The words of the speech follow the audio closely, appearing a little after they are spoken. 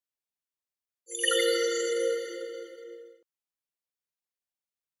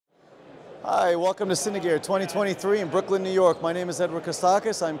Hi, welcome to Cine 2023 in Brooklyn, New York. My name is Edward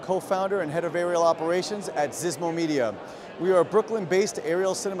Kostakis. I'm co-founder and head of aerial operations at Xizmo Media. We are a Brooklyn-based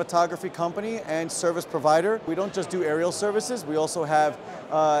aerial cinematography company and service provider. We don't just do aerial services, we also have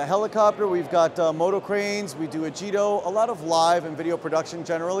helicopter, we've got moto cranes, we do Agito, a lot of live and video production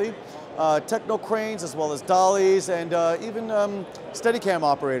generally, techno cranes as well as dollies, and even Steadicam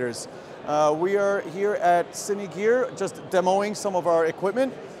operators. We are here at Cine Gear just demoing some of our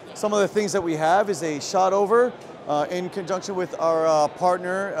equipment. Some of the things that we have is a shot over in conjunction with our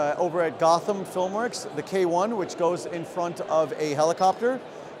partner over at Gotham Filmworks, the K1, which goes in front of a helicopter.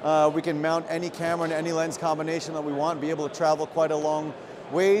 We can mount any camera and any lens combination that we want, be able to travel quite a long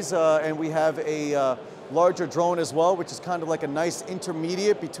ways. And we have a larger drone as well, which is kind of like a nice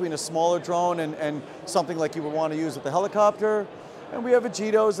intermediate between a smaller drone and something like you would want to use with the helicopter. And we have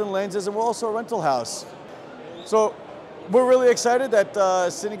Agitos and lenses, and we're also a rental house. So we're really excited that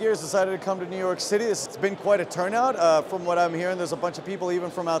Cine Gear has decided to come to New York City. It's been quite a turnout. From what I'm hearing, there's a bunch of people even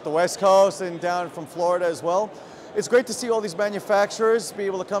from out the West Coast and down from Florida as well. It's great to see all these manufacturers be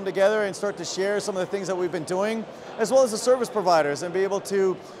able to come together and start to share some of the things that we've been doing, as well as the service providers, and be able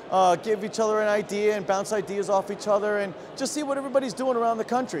to give each other an idea and bounce ideas off each other and just see what everybody's doing around the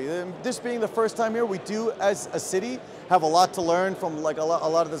country. And this being the first time here, we do, as a city, have a lot to learn from like a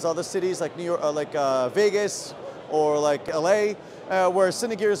lot of those other cities like New York, Vegas, or like LA, where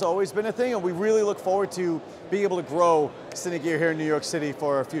Cine Gear has always been a thing, and we really look forward to being able to grow Cine Gear here in New York City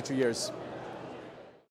for future years.